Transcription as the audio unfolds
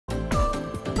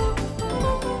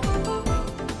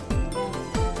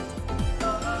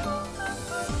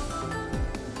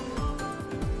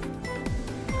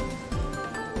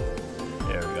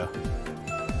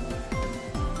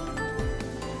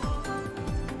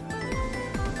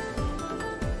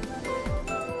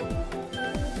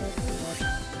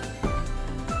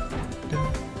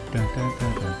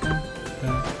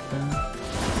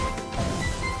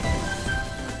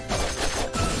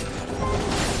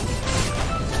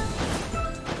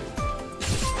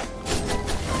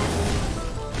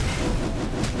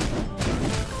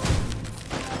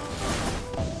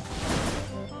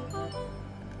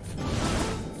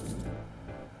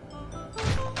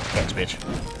Catch, bitch.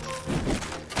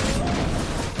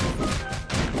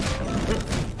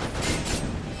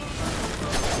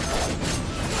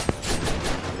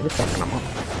 You're fucking them up.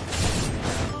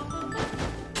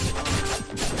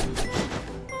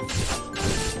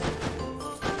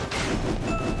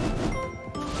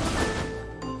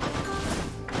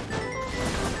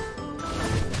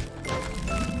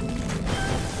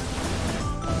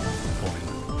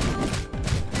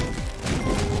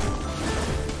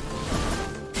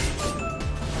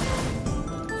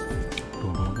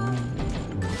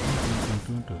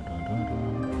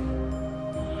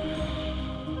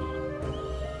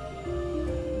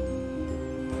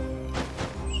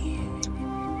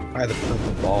 By the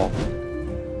purple ball.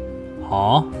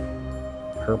 Huh?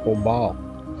 Purple ball.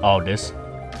 Oh, this?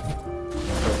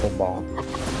 Purple ball.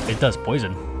 It does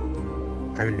poison.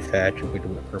 I'm infatuated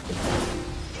with purple ball.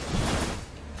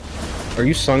 Are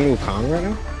you Sun Wukong right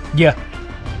now? Yeah.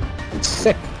 It's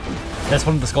sick. That's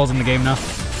one of the skulls in the game now.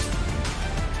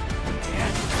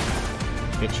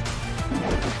 Bitch.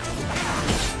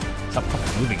 Stop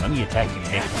fucking moving. Let me attack you,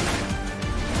 dick.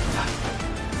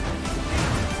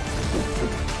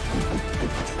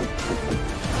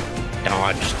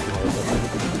 Dodge.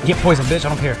 Get poison, bitch. I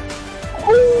don't care.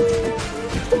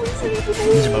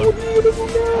 Ninja mode.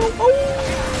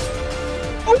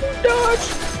 Oh, dodge.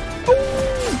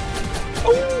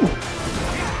 Oh.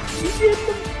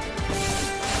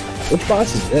 Which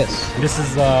boss is this? This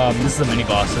is a mini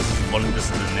boss. This is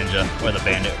the ninja or the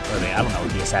bandit or the I don't know,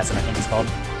 the assassin I think it's called.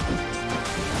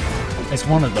 It's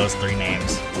one of those three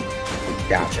names.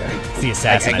 Gotcha. It's the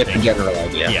assassin, I get think. the general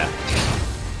idea. Yeah.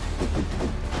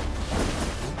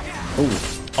 Ooh.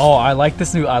 Oh, I like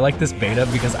this beta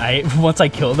because once I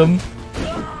kill them,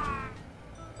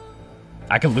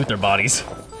 I can loot their bodies.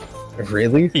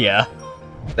 Really? Yeah.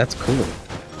 That's cool.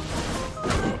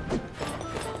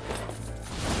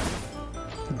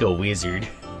 Go wizard.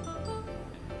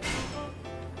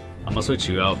 I'm gonna switch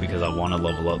you out because I want to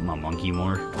level up my monkey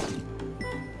more.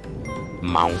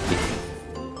 Monkey.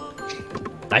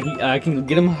 I can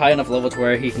get him high enough level to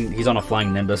where he's on a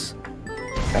flying nimbus.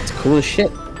 That's cool as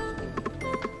shit.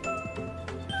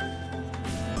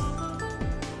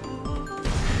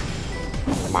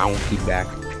 Monkey back.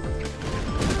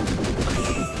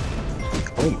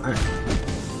 Oh my.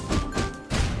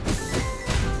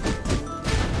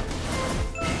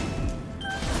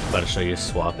 About to show you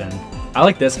swapping. I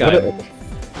like this guy.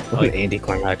 What an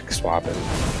anticlimactic swapping.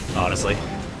 Honestly.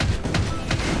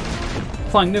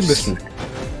 Flying nimbus.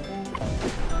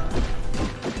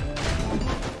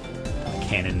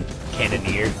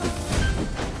 Cannoneer.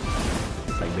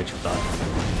 It's like bitch thought.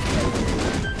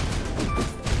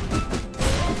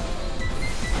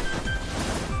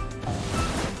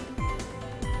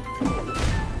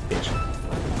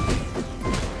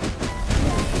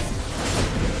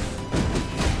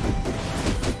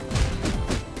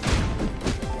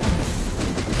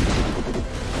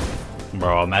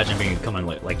 Bro, imagine becoming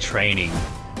like training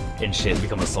and shit,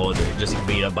 become a soldier, just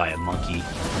beat up by a monkey.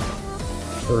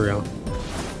 For real.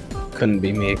 Couldn't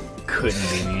be me. Couldn't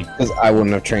be me. Because I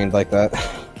wouldn't have trained like that.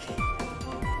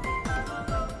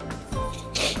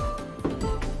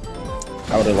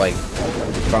 I would have like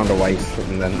found a wife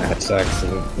and then had sex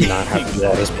and not have to do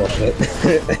all this bullshit.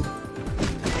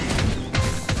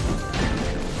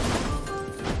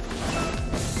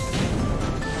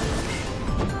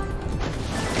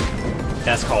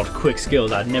 That's called quick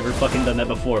skills. I've never fucking done that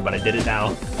before, but I did it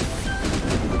now.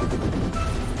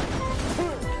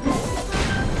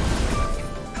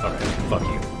 Alright, fuck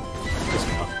you. Piss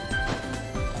me off.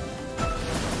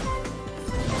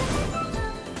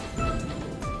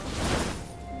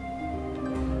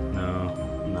 No.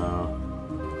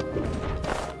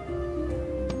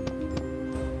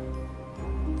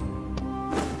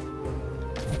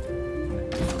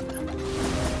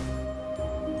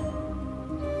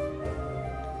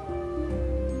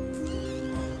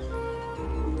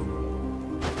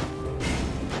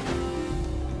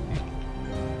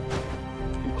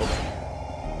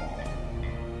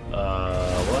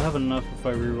 Will I have enough if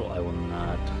I reroll? I will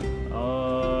not.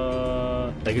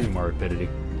 That gives me more rapidity.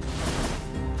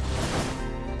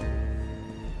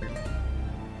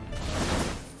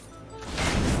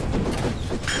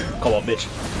 Cobalt, bitch.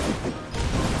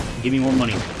 Give me more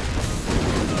money.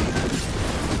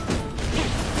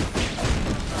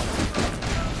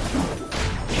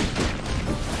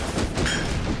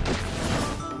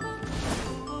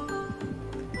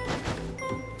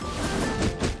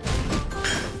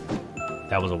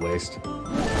 That was a waste.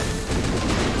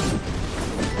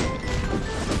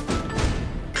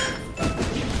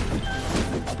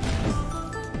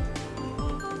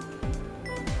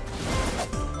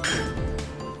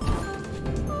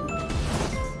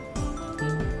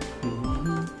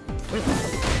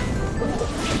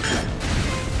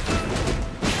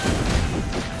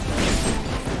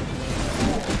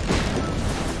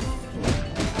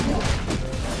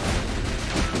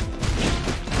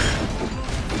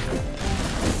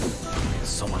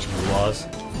 So much laws.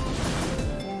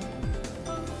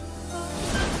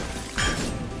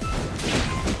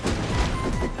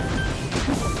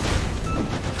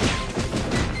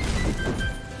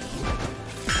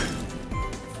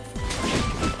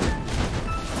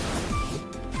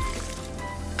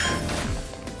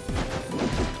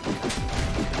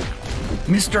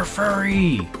 Mr.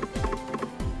 Furry!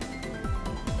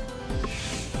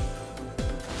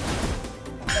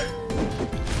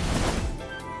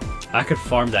 I could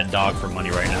farm that dog for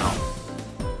money right now.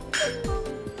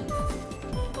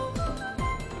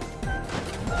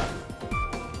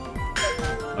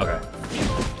 Okay.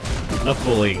 Enough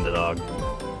bullying the dog.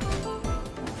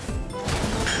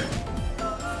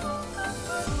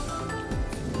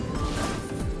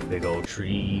 Big old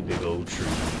tree, big old tree,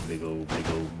 big old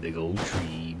tree, big old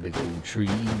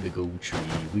tree, big old tree.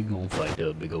 We gonna fight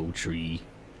the big old tree.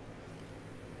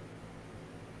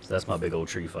 So that's my big old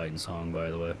tree fighting song, by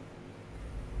the way.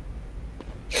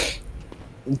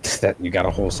 That you got a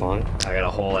whole song? I got a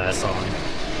whole ass song.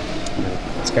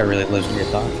 This guy really lives in your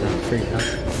thoughts. I'm freaking out.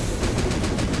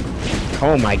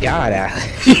 Oh my god,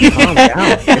 Alex. Calm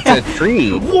down. It's a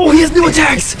tree. Whoa, he has new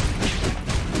attacks!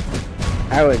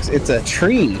 Alex, it's a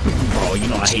tree. Bro, you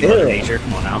know I hate Mother Nature.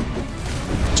 Come on now.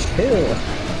 Chill.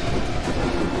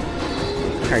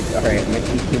 Alright,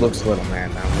 he looks little,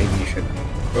 man. Now maybe you should.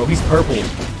 Bro, he's purple.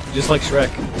 Just like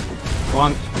Shrek.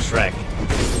 Wrong Shrek.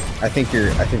 I think you're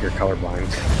colorblind.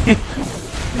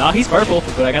 Nah, he's purple,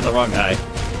 but I got the wrong guy.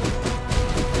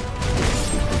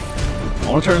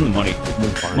 I want to turn him to money.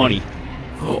 Money.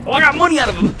 Oh, I got money out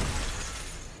of him!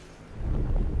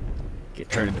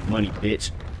 Get turned into money, bitch.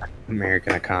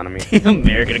 American economy.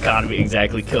 American economy,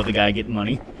 exactly. Kill the guy, get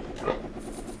money.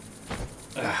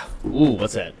 Ooh,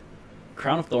 what's that?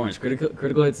 Crown of Thorns.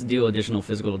 Critical hits deal additional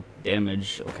physical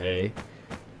damage. Okay.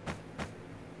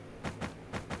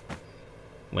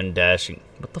 When dashing.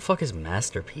 What the fuck is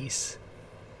Masterpiece?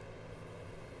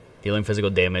 Dealing physical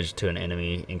damage to an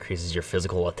enemy increases your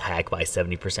physical attack by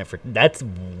 70% for... That's...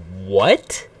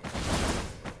 What?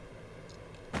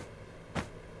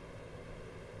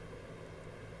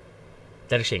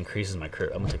 That actually increases my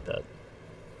crit. I'm gonna take that.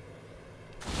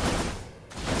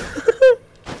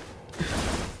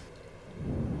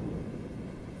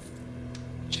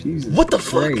 Jesus what the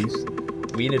Christ.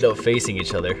 fuck? We ended up facing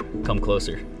each other. Come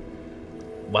closer.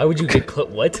 Why would you get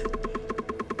what?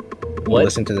 What?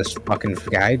 Listen to this fucking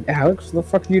guy. Alex, what the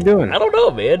fuck are you doing? I don't know,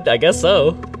 man. I guess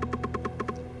so.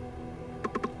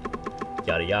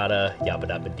 Yada yada, yabba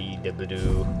dabba dee dabba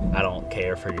doo. I don't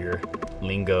care for your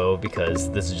lingo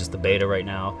because this is just the beta right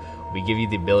now. We give you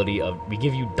the ability of, we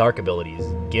give you dark abilities.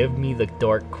 Give me the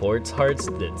dark quartz hearts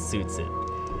that suits it.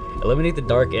 Eliminate the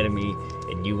dark enemy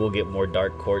and you will get more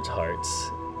dark quartz hearts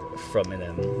from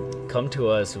them. Come to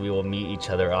us, we will meet each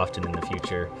other often in the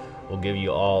future. We'll give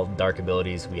you all dark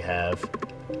abilities we have.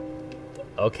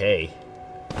 Okay.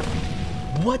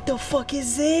 What the fuck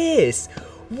is this?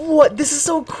 What? This is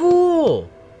so cool!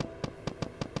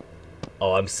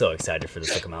 Oh, I'm so excited for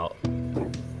this to come out.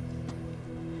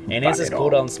 Enhances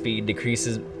cooldown speed,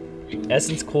 decreases...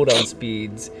 Essence cooldown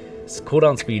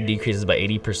speed decreases by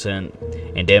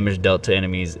 80%, and damage dealt to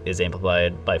enemies is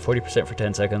amplified by 40% for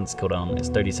 10 seconds. Cooldown is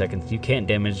 30 seconds. You can't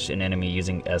damage an enemy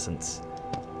using Essence.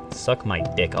 Suck my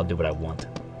dick, I'll do what I want.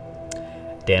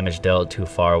 Damage dealt to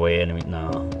far away enemy...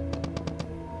 No.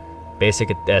 Basic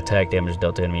attack damage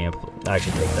dealt to enemy... I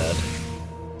should take that.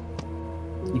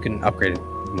 You can upgrade it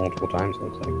multiple times,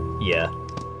 looks like. Yeah.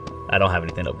 I don't have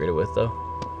anything to upgrade it with, though.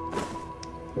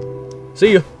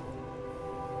 See ya!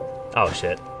 Oh,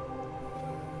 shit.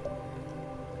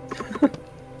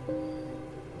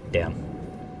 Damn.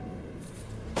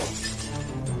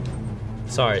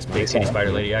 Sorry, Big City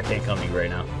Spider Lady. I can't come to you right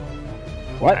now.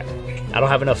 What? I don't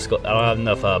have enough. I don't have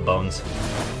enough bones.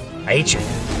 I hate you.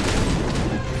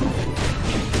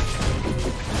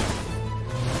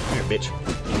 Come here, bitch.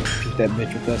 Shoot that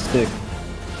bitch with that stick.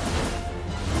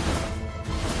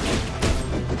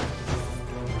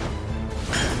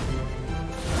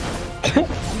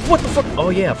 What the fuck? Oh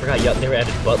yeah, I forgot. Yeah, they were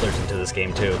added butlers into this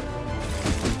game too.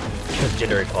 Because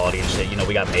gender equality and shit. You know,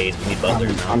 we got maids. We need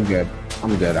butlers now. I'm good.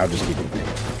 I'm good. I'll just keep it.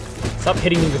 Stop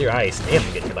hitting me with your ice. Damn,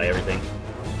 I'm getting hit by everything.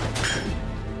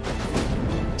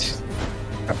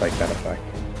 I like that effect.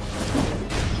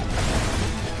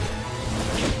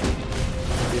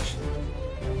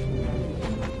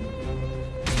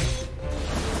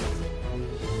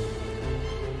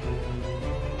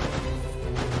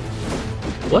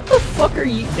 What the fuck are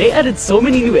you? They added so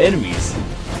many new enemies.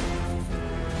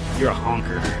 You're a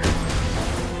honker.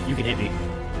 You can hit me.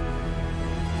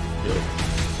 Do it.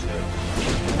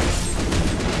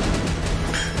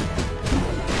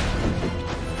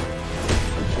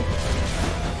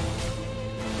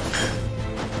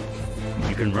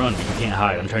 You can run, but you can't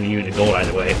hide. I'm turning you into gold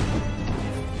either way.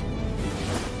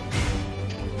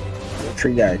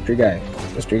 Tree guy, tree guy.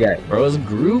 This tree guy. Bro's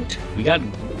Groot. We got.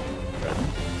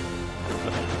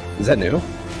 Is that new?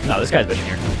 No, this guy's been in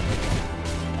here.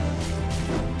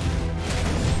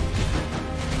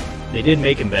 They did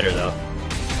make him better though.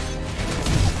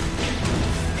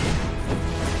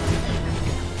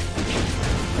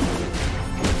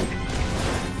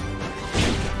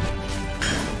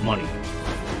 Money.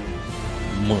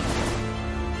 Money.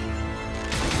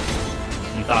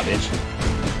 You thought, bitch.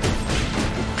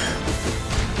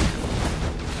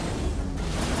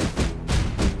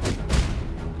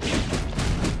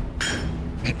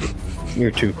 You're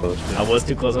too close. I was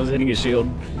too close. I was hitting his shield.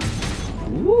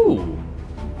 Ooh.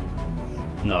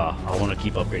 No, I want to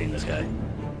keep upgrading this guy.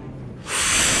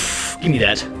 Give me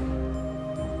that. I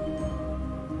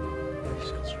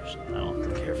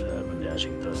don't care for that, but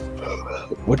dashing does.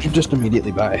 What'd you just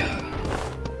immediately buy?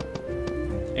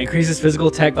 Increases physical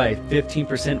attack by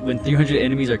 15% when 300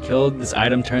 enemies are killed. This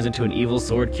item turns into an evil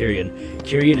sword, Kyrian.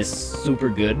 Kyrian is super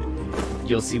good.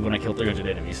 You'll see when I kill 300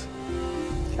 enemies.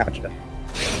 Gotcha.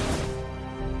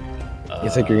 You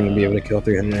think you're gonna be able to kill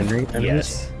 300 enemies?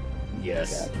 Yes.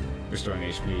 Yes. Yeah. Restoring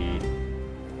HP.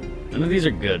 None of these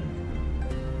are good.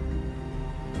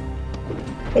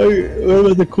 Hey, what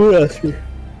about the cool ass here?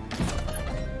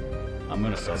 I'm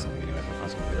gonna sell something anyway if I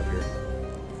find something good up here.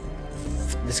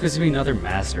 This gives me another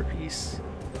masterpiece.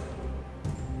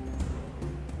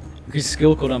 Increase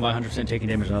skill cooldown by 100%, taking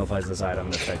damage nullifies this item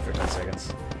in effect for 10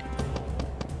 seconds.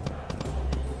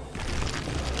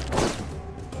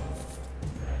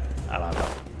 I don't know.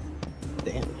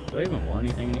 Damn. Do I even want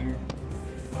anything in here?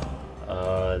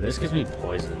 This gives me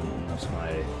poison. That's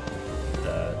my...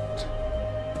 that.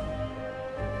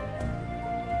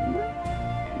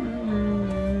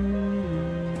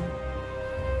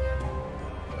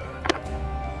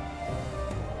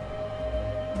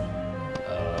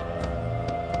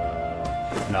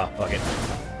 No, fuck it.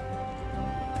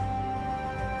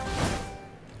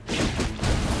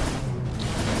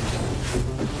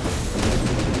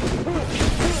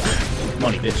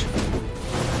 Money, bitch.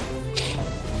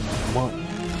 Come on.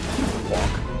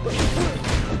 Walk.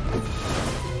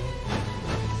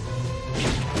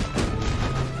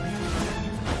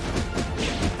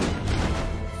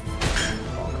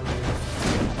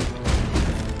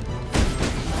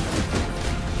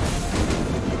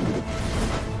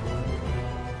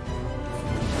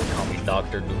 Call me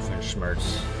Dr.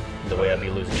 Doofenshmirtz. The way I'd be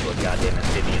losing to a goddamn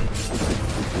amphibian.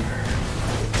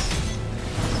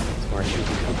 Smart.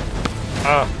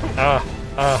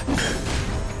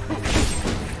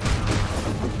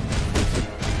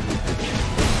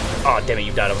 Oh, damn it,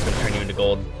 you died. I was gonna turn you into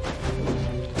gold.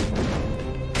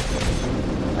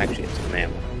 Actually, it's a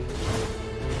mammal.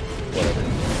 Whatever.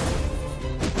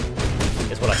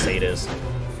 It's what I say it is.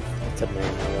 It's a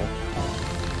mammal.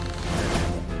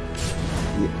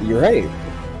 You're right.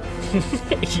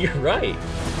 You're right.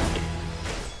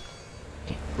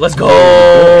 Let's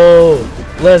go!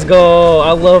 Let's go!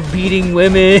 I love beating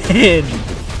women!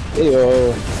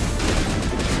 Heyo.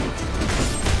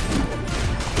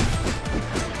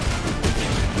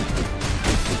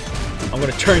 I'm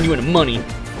gonna turn you into money.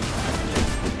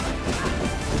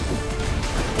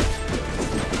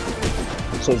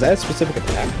 So is that a specific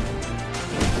attack?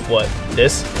 What?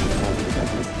 This?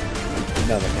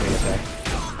 No, the main attack.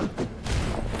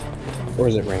 Or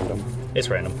is it random? It's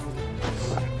random.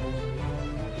 I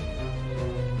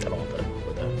don't want that.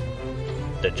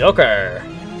 The Joker!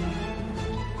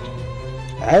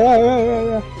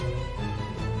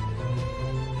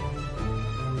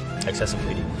 Excessive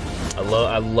bleeding. I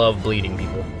love bleeding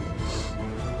people.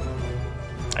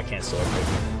 I can't still upgrade.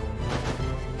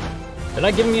 They're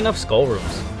not giving me enough skull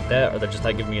rooms. That, or they're just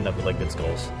not giving me enough like good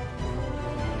skulls.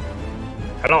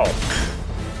 Hello.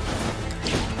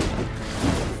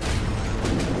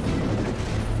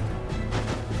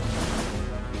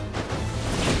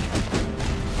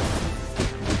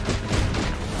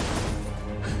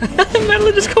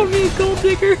 Madeline just called me a gold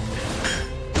digger.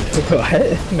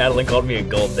 What? Madeline called me a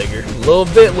gold digger. A little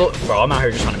bit, bro. I'm out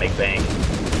here just trying to make bank.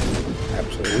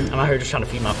 Absolutely. I'm out here just trying to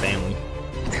feed my family.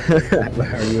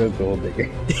 Are you a gold digger?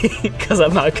 Cause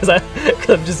I'm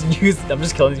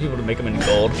just killing these people to make them into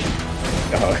gold.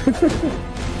 Oh.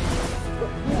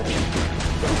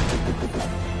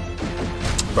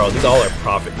 Bro, these all are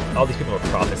profit. All these people are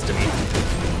profits to me.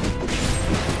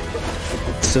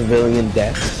 Civilian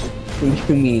deaths? What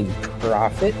do you mean,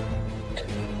 profit?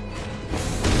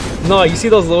 No, you see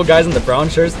those little guys in the brown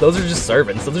shirts? Those are just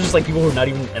servants. Those are just like people who are not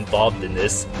even involved in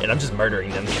this, and I'm just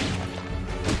murdering them.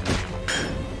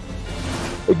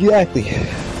 Exactly.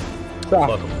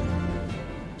 Fuck 'em.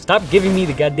 Stop giving me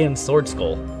the goddamn sword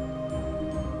skull.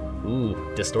 Ooh,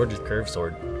 distorted curved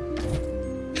sword.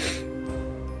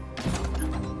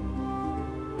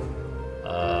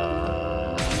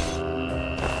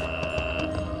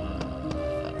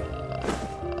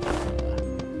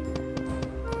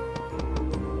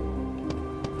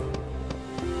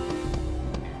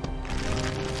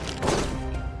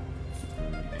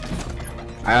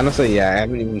 I honestly, yeah, I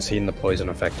haven't even seen the poison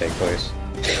effect take place.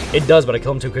 It does, but I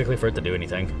kill him too quickly for it to do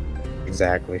anything.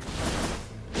 Exactly.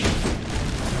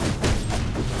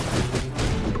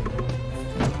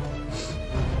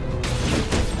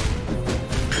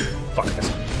 Fuck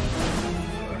this.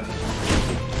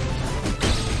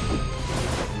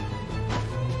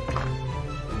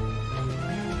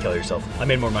 Kill yourself. I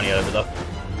made more money out of it though.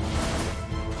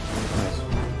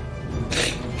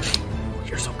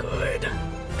 You're so good.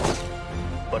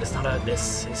 But it's not a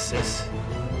this. It's.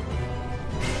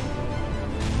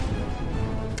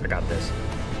 I got this.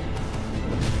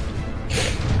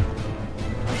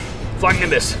 Flying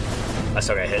Nimbus. I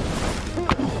still got hit.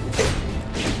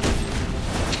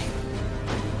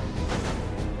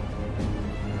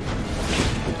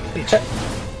 Bitch.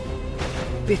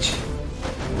 Bitch.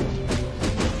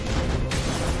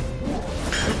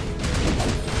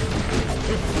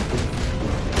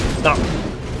 Stop.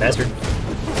 Bastard.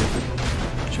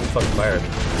 Shoot me fucking fire.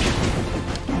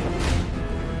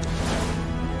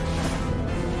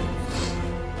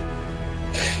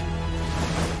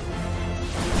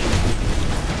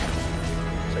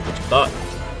 It's like what you thought.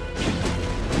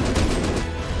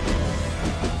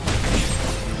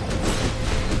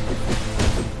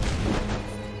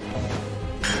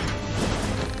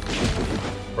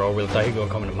 Bro, really thought he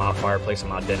gonna come into my fireplace and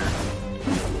my dinner.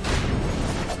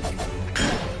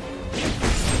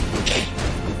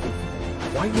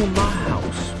 Why you in my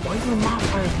house? Why you in my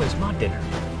fireplace, my dinner?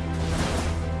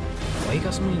 Why you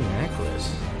got so many necklace?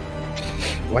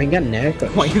 Why you got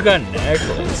necklace? Why you got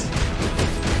necklace?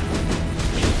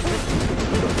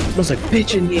 Smells like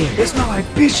bitch in here. It smell like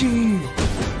bitch in here.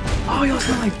 Oh, y'all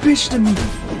smell like bitch to me.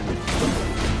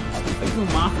 Like you in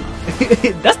my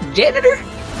That's the janitor?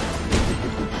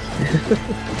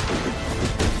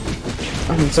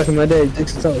 I've been sucking my dick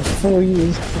since I was 4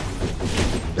 years.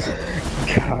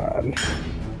 God.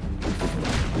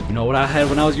 You know what I had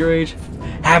when I was your age?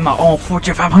 I had my own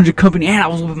Fortune 500 company and I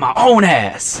was with my own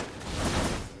ass.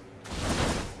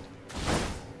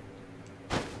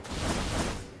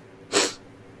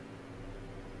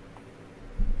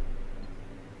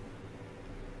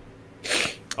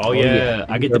 Oh yeah,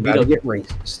 I get to beat up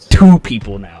racist. 2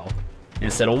 people now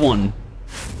instead of 1.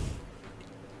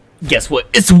 Guess what?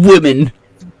 It's women.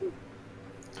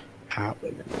 Hot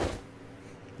women.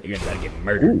 You're gonna try to get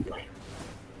murdered. Ooh.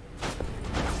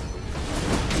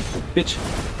 Bitch.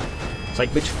 It's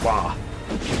like, bitch, wow.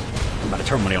 I'm about to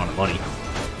turn money on the money.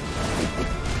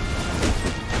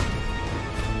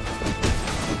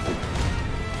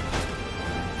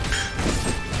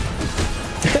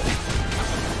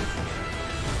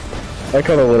 I like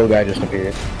how the little guy just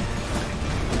appeared.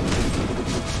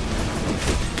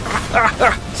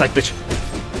 It's like, bitch.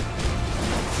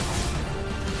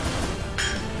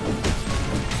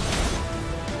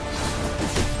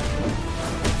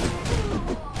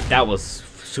 That was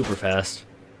super fast.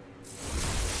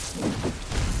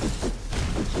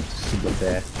 Super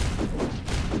fast.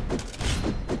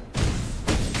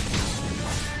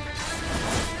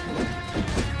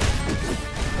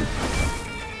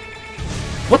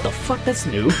 What the fuck? That's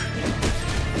new.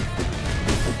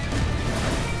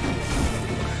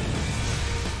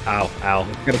 Ow, ow.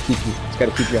 It's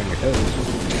gotta keep you on your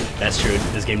toes. That's true.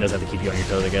 This game does have to keep you on your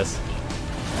toes, I guess.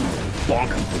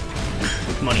 Bonk.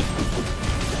 Money.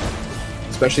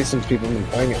 Especially since people have been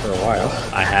playing it for a while.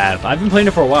 I have. I've been playing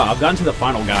it for a while. I've gotten to the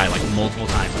final guy like multiple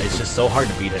times. It's just so hard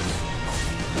to beat him.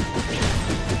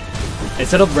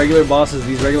 Instead of regular bosses,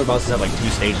 these regular bosses have like 2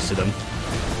 stages to them.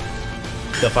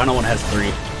 The final one has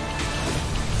 3.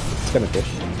 It's gonna bitch.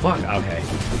 Fuck, okay.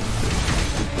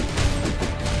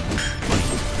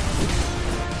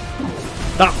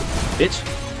 Stop, bitch.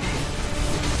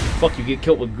 Fuck, you get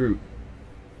killed with Groot.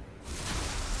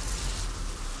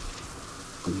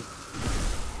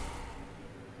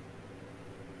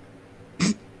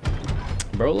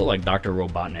 Bro, look like Dr.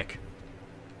 Robotnik.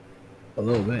 A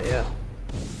little bit, yeah.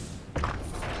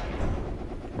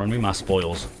 Run me my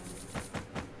spoils.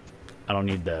 I don't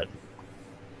need that.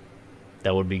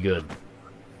 That would be good.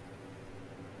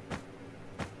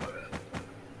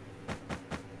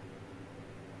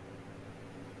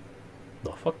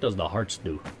 The fuck does the hearts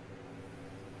do?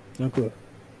 No clue.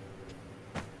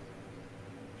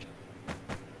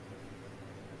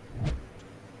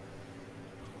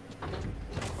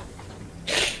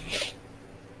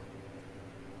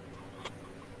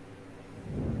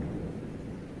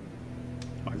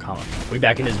 We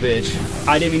back in this bitch.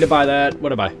 I didn't mean to buy that.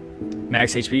 What am I?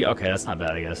 Max HP? Okay, that's not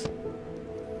bad, I guess.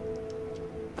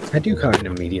 I do kind of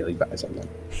immediately buy something.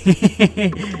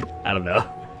 I don't know.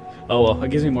 Oh well,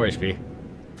 it gives me more HP.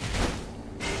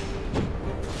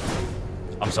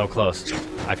 I'm so close.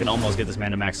 I can almost get this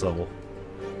man to max level.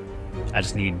 I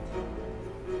just need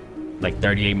like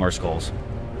 38 more skulls.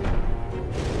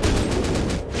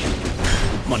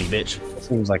 Money, bitch.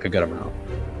 Seems like a good amount.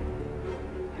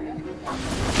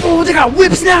 Oh, they got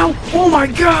whips now! Oh my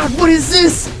god, what is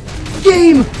this?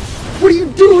 Game! What are you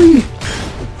doing?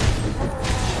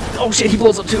 Oh shit, he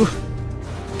blows up too.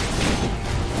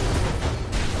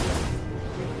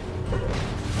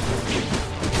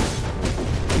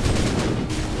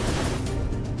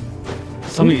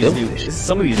 Some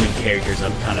of these new characters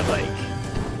I'm kind of like,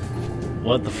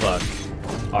 what the fuck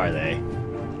are they?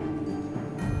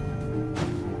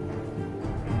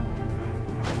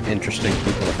 Interesting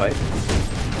people to fight.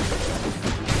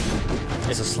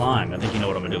 It's a slime. I think you know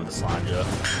what I'm gonna do with the slime, Joe.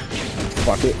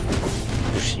 Fuck it.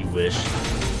 She wish.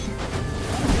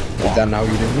 Is that now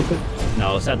you did with it?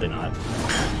 No, sadly not.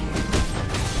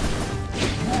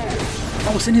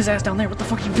 Oh, send his ass down there. What the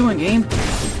fuck are you doing, game?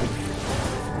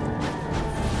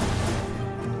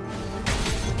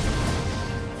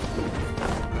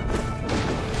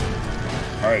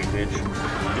 Alright, bitch.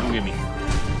 Don't get me.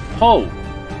 Ho!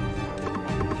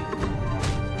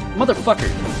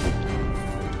 Motherfucker!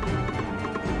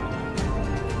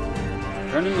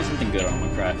 Turn into something good, I'm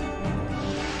gonna cry.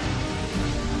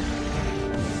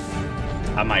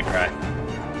 I might cry.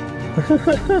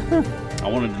 I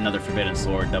wanted another forbidden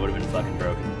sword. That would have been fucking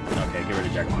broken. Okay, get rid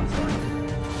of Jackmon's sword.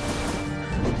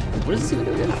 What does this even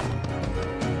do again?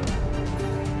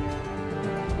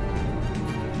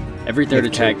 Every third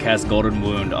attack casts Golden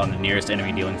Wound on the nearest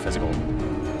enemy dealing physical.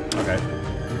 Okay.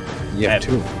 You have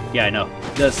two. Yeah, I know.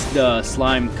 The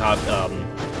slime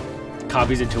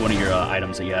copies it to one of your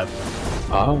items that you have.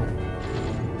 Oh.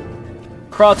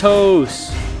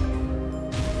 Kratos!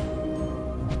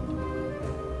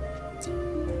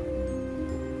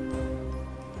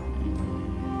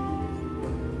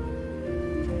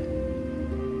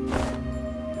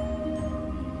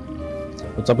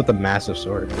 What's up with the massive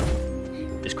sword?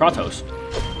 It's Kratos.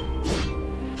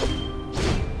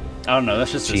 I don't know,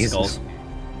 that's just his skulls.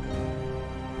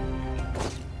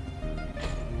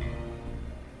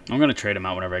 I'm gonna trade him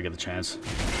out whenever I get the chance.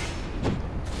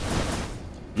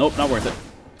 Nope, not worth it.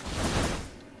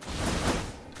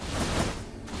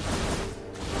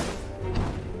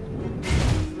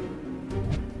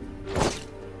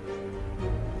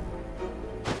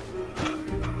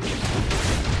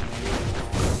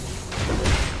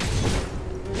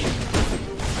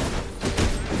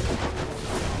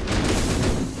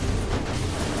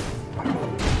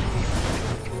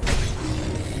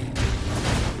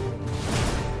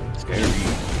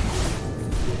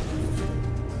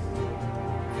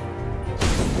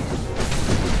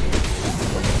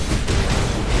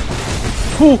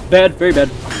 Ooh, bad, very bad.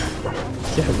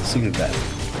 Yeah, it seems bad.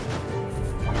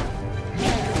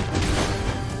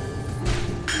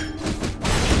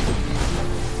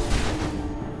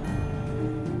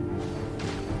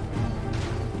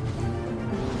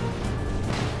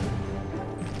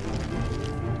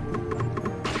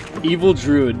 Evil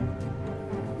Druid.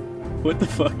 What the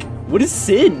fuck? What is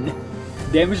Sin?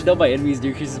 Damage dealt by enemies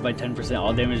decreases by 10%.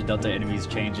 All damage dealt to enemies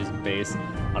changes based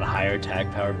on a higher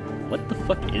attack power. What the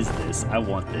fuck is this? I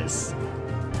want this.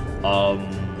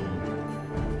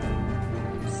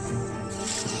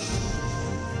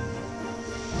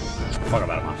 Fuck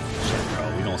about my shit, bro.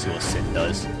 We don't see what Sin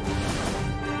does.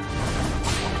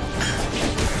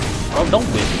 Bro, don't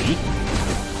whip me.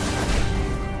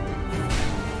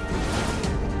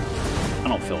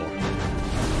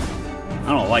 I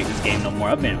don't like this game no more.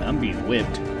 I'm being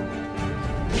whipped.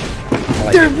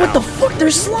 Like What the fuck?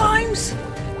 There's slimes.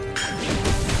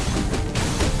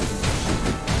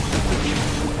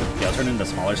 Yo, y'all turn into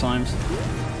smaller slimes?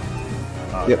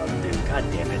 Oh, Yep. God, dude. God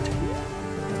damn it.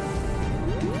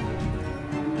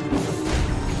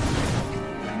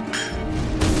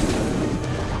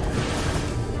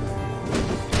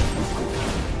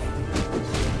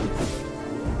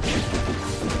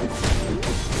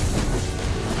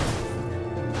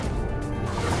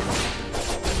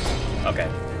 Okay.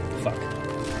 Fuck.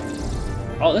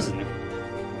 Oh, this is new.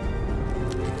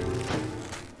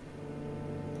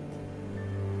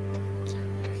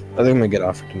 I think I'm gonna get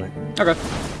off for tonight. Okay.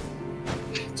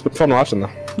 It's been fun watching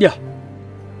though. Yeah.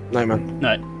 Night, man.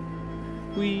 Night.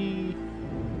 We.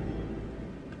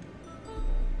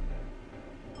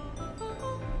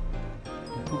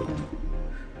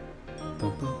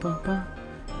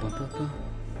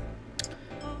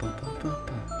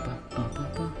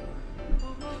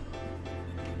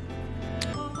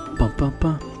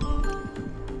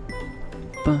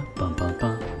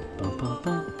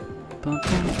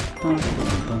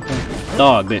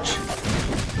 Dog, bitch.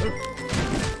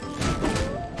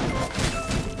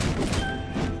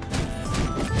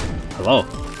 Hello.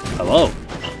 Hello.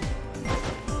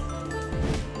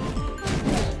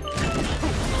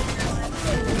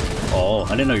 Oh,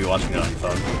 I didn't know you were watching it on your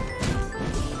phone.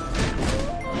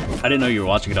 I didn't know you were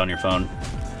watching it on your phone.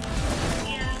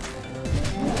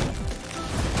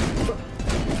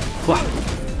 Wow.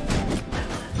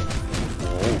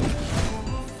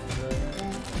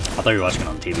 I thought you were watching it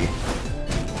on TV.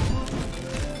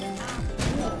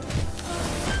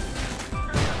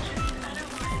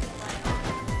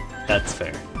 That's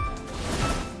fair.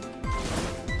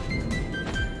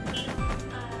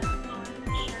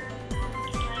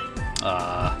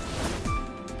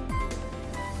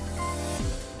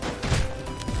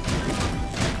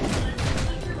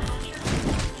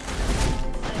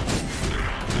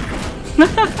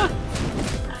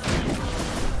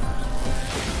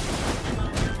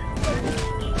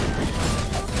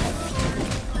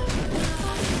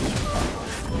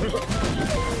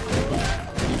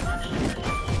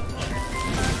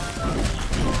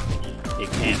 It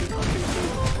can be comfy.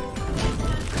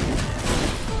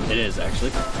 It is,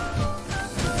 actually.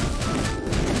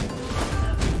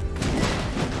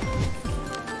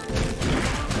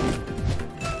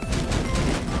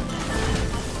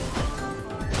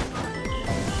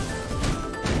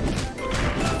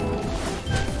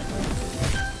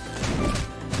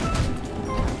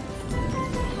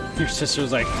 Your sister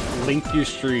was like, link your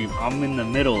stream. I'm in the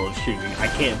middle of streaming. I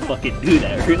can't fucking do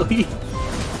that, really?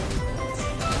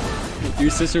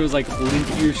 Your sister was like, link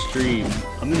your stream.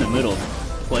 I'm in the middle of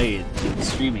playing and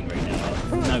streaming right now.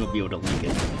 I'm not gonna be able to link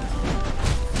it.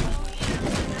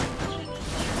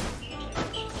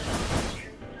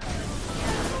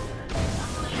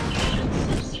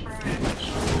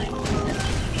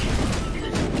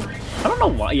 I don't know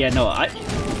why. Yeah, no, I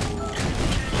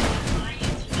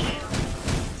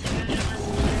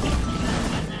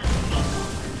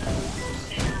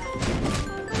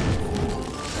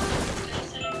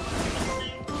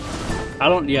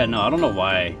don't, yeah, no, I don't know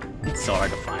why it's so hard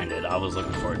to find it. I was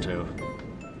looking for it too.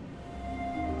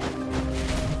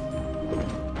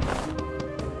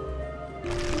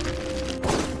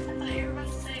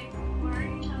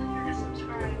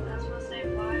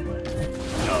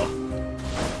 No.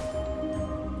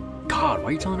 God, why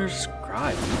are you telling her to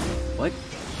subscribe? What?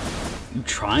 You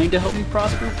trying to help me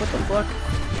prosper? What the fuck?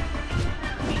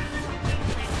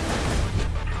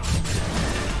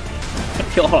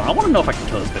 Kill, hold on, I want to know if I can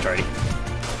kill this bitch already.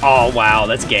 Oh wow,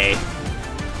 that's gay.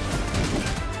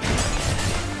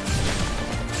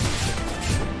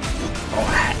 Oh,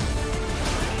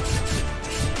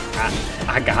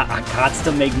 I got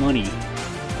to make money.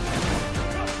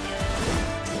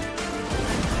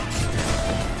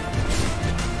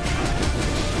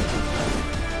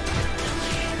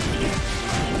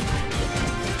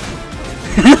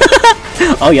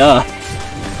 Oh yeah.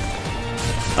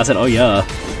 I said, oh yeah.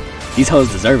 These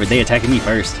hoes deserve it. They attacking me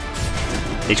first.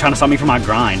 They trying to stop me from my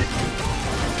grind.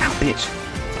 Ow, bitch.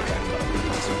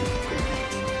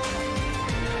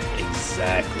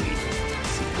 Exactly.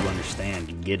 See, you understand.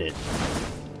 You get it.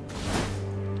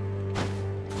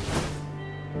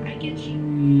 I get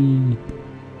you.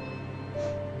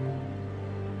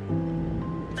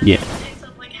 Yeah. It takes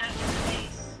up like half your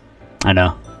face. I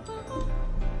know.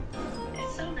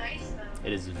 It's so nice though.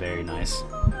 It is very nice.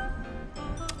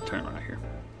 Turn around here.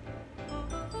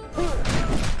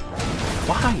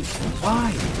 Why?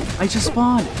 Why? I just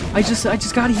spawned. I just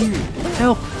got here.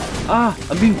 Help! Ah,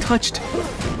 I'm being touched.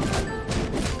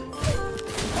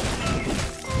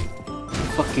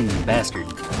 Fucking bastard.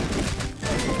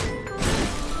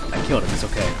 I killed him. It's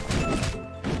okay.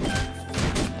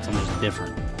 Someone's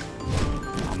different.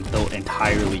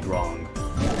 entirely wrong.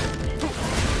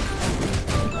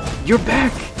 You're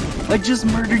back! I just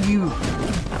murdered you!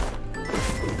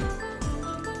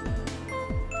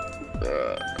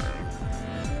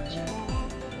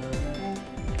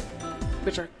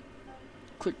 Bitch, I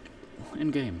clicked in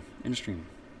game, in stream.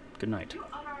 Good night. You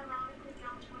unironically get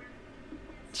on Twitter.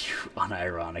 You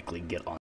unironically get on